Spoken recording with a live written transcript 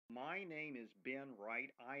My name is Ben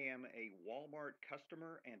Wright. I am a Walmart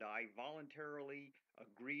customer and I voluntarily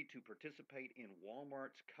agreed to participate in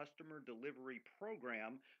Walmart's customer delivery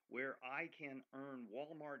program where I can earn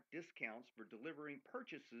Walmart discounts for delivering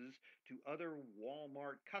purchases to other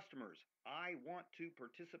Walmart customers. I want to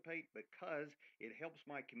participate because it helps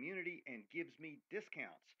my community and gives me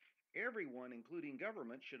discounts. Everyone, including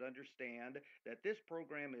government, should understand that this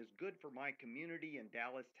program is good for my community in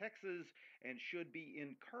Dallas, Texas, and should be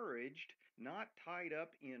encouraged, not tied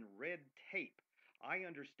up in red tape. I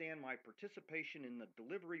understand my participation in the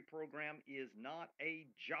delivery program is not a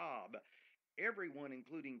job. Everyone,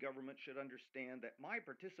 including government, should understand that my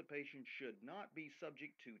participation should not be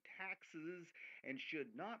subject to taxes and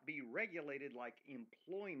should not be regulated like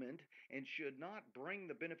employment and should not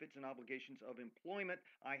bring the benefits and obligations of employment.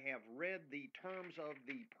 I have read the terms of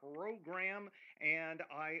the program and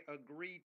I agree